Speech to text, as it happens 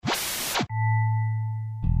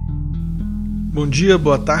Bom dia,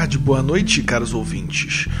 boa tarde, boa noite, caros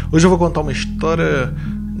ouvintes. Hoje eu vou contar uma história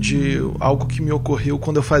de algo que me ocorreu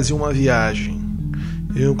quando eu fazia uma viagem.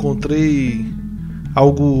 Eu encontrei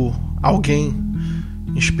alguém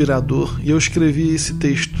inspirador e eu escrevi esse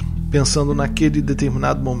texto pensando naquele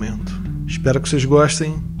determinado momento. Espero que vocês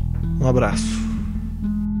gostem. Um abraço.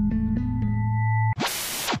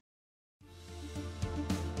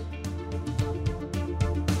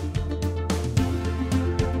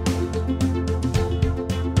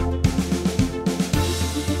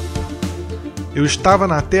 Eu estava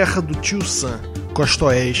na terra do tio Sam, costa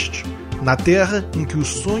oeste, na terra em que os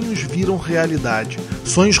sonhos viram realidade,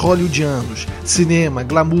 sonhos hollywoodianos, cinema,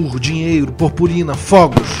 glamour, dinheiro, purpurina,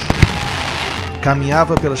 fogos.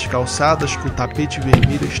 Caminhava pelas calçadas com o tapete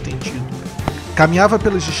vermelho estendido. Caminhava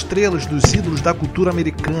pelas estrelas dos ídolos da cultura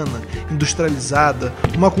americana, industrializada,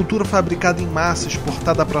 uma cultura fabricada em massa,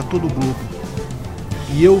 exportada para todo o globo.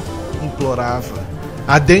 E eu implorava: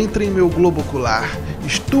 adentrem meu globo ocular,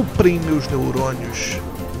 estuprem meus neurônios,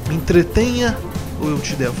 me entretenha ou eu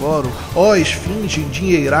te devoro, ó esfinge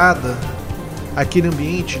endinheirada. Aquele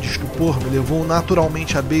ambiente de estupor me levou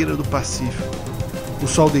naturalmente à beira do Pacífico. O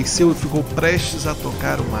sol desceu e ficou prestes a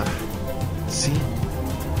tocar o mar. Sim,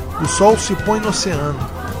 o sol se põe no oceano.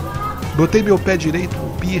 Botei meu pé direito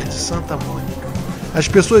no pier de Santa Mônica. As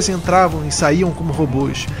pessoas entravam e saíam como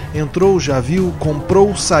robôs. Entrou, já viu,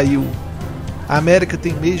 comprou, saiu. A América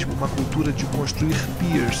tem mesmo uma cultura de construir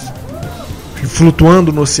piers. E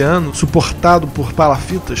flutuando no oceano, suportado por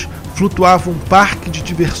palafitas, flutuava um parque de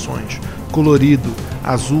diversões, colorido,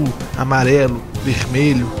 azul, amarelo,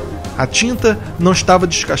 vermelho. A tinta não estava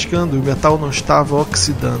descascando e o metal não estava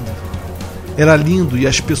oxidando. Era lindo e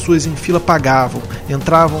as pessoas em fila pagavam,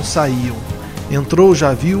 entravam, saíam. Entrou,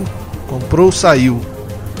 já viu, comprou, saiu.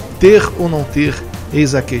 Ter ou não ter,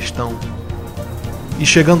 eis a questão. E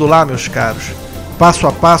chegando lá, meus caros, passo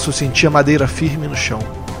a passo eu sentia madeira firme no chão.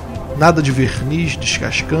 Nada de verniz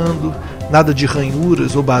descascando, nada de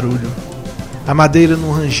ranhuras ou barulho. A madeira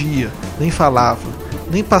não rangia, nem falava,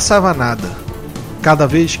 nem passava nada. Cada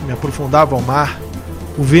vez que me aprofundava ao mar,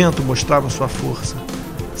 o vento mostrava sua força.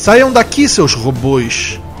 Saiam daqui, seus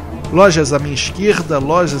robôs! Lojas à minha esquerda,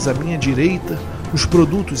 lojas à minha direita, os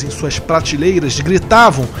produtos em suas prateleiras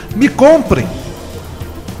gritavam: me comprem!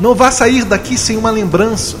 Não vá sair daqui sem uma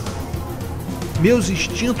lembrança. Meus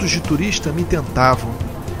instintos de turista me tentavam.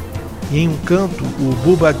 E em um canto, o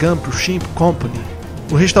Bubba Gump Shrimp Company,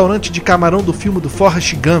 o restaurante de camarão do filme do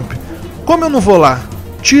Forrest Gump. Como eu não vou lá?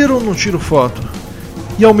 Tiro ou não tiro foto?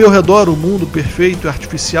 E ao meu redor, o mundo perfeito e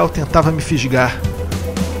artificial tentava me fisgar.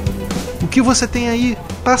 O que você tem aí?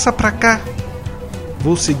 Passa pra cá.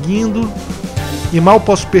 Vou seguindo e mal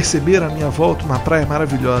posso perceber à minha volta uma praia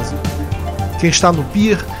maravilhosa. Quem está no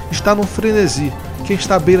pier está num frenesi. Quem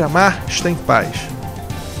está à beira-mar está em paz.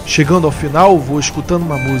 Chegando ao final, vou escutando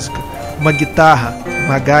uma música, uma guitarra,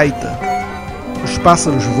 uma gaita. Os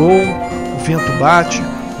pássaros voam, o vento bate,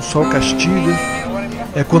 o sol castiga.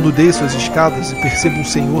 É quando desço as escadas e percebo um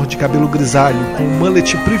senhor de cabelo grisalho, com um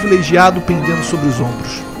mullet privilegiado pendendo sobre os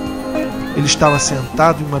ombros. Ele estava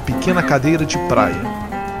sentado em uma pequena cadeira de praia,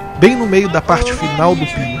 bem no meio da parte final do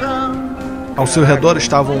pier. Ao seu redor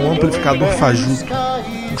estava um amplificador fajuto,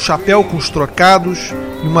 um chapéu com os trocados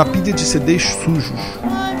e uma pilha de CDs sujos.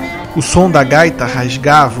 O som da gaita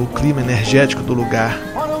rasgava o clima energético do lugar.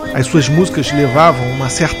 As suas músicas levavam uma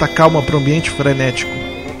certa calma para o ambiente frenético.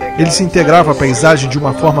 Ele se integrava à paisagem de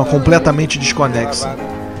uma forma completamente desconexa.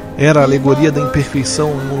 Era a alegoria da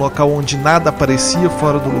imperfeição em um local onde nada parecia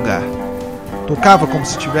fora do lugar. Tocava como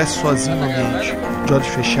se estivesse sozinho no ambiente, de olhos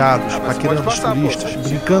fechados, paquerando os turistas,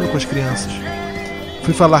 brincando com as crianças.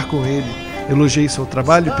 Fui falar com ele, elogiei seu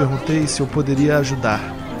trabalho e perguntei se eu poderia ajudar.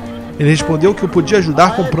 Ele respondeu que eu podia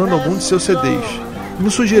ajudar comprando algum de seus CDs. E me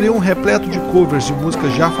sugeriu um repleto de covers de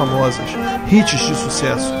músicas já famosas, hits de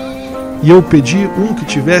sucesso. E eu pedi um que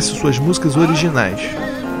tivesse suas músicas originais.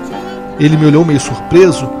 Ele me olhou meio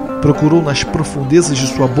surpreso, procurou nas profundezas de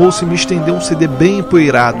sua bolsa e me estendeu um CD bem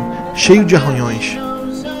empoeirado, cheio de arranhões.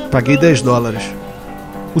 Paguei $10.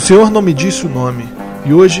 O senhor não me disse o nome,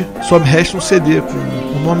 e hoje só me resta um CD com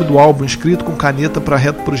o nome do álbum escrito com caneta para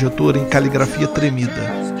retroprojetor em caligrafia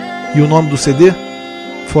tremida. E o nome do CD?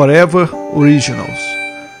 Forever Originals.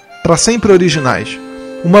 Para sempre originais.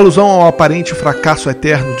 Uma alusão ao aparente fracasso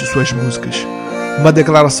eterno de suas músicas. Uma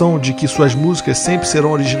declaração de que suas músicas sempre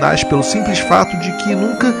serão originais pelo simples fato de que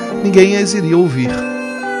nunca ninguém as iria ouvir.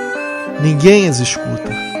 Ninguém as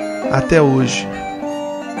escuta. Até hoje.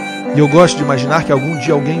 E eu gosto de imaginar que algum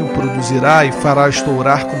dia alguém o produzirá e fará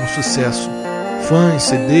estourar como sucesso. Fãs,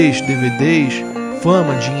 CDs, DVDs,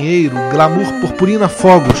 fama, dinheiro, glamour, purpurina,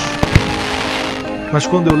 fogos. Mas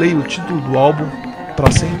quando eu leio o título do álbum, Para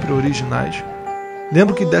Sempre, Originais,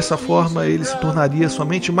 lembro que dessa forma ele se tornaria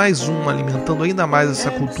somente mais um, alimentando ainda mais essa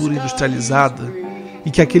cultura industrializada, e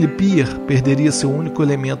que aquele peer perderia seu único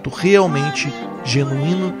elemento realmente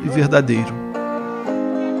genuíno e verdadeiro.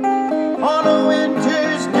 On a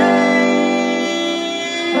winter's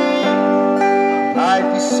day,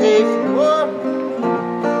 I'd be safe and warm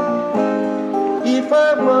if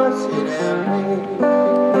I was in LA.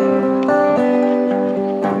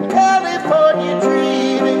 California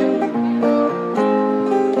dreaming,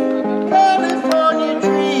 California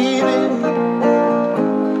dreaming,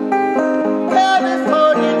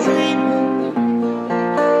 California dreaming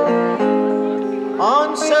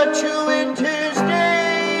on such a winter's day.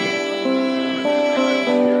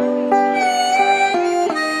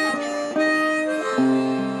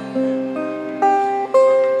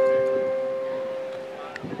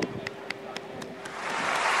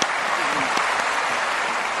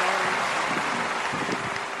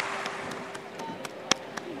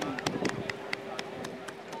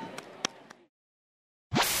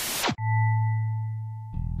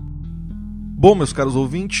 Bom, meus caros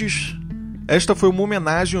ouvintes, esta foi uma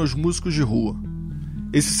homenagem aos músicos de rua.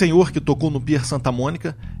 Esse senhor que tocou no Pier Santa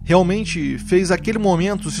Mônica realmente fez aquele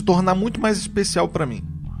momento se tornar muito mais especial para mim.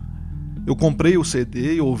 Eu comprei o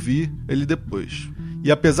CD e ouvi ele depois.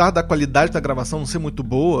 E apesar da qualidade da gravação não ser muito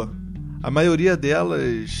boa, a maioria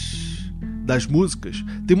das músicas,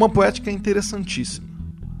 tem uma poética interessantíssima.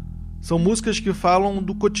 São músicas que falam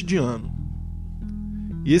do cotidiano.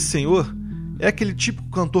 E esse senhor é aquele típico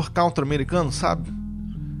cantor country americano, sabe?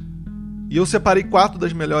 E eu separei 4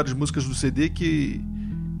 das melhores músicas do CD que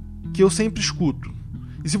eu sempre escuto.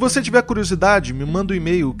 E se você tiver curiosidade, me manda um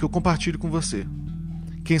e-mail que eu compartilho com você.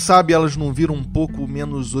 Quem sabe elas não viram um pouco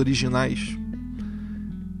menos originais?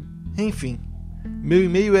 Enfim, meu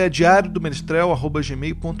e-mail é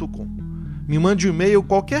diariodomenestrel@gmail.com. Me mande um e-mail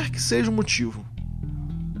qualquer que seja o motivo.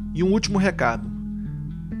 E um último recado.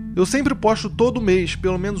 Eu sempre posto todo mês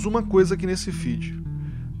pelo menos uma coisa aqui nesse feed.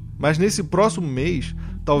 Mas nesse próximo mês,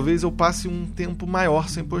 talvez eu passe um tempo maior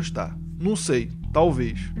sem postar. Não sei,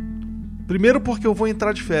 talvez. Primeiro porque eu vou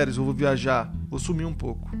entrar de férias, eu vou viajar, vou sumir um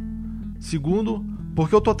pouco. Segundo,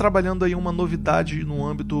 porque eu tô trabalhando aí uma novidade no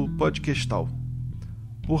âmbito podcastal.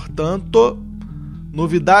 Portanto,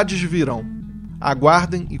 novidades virão.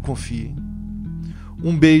 Aguardem e confiem.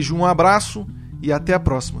 Um beijo, um abraço e até a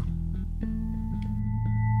próxima.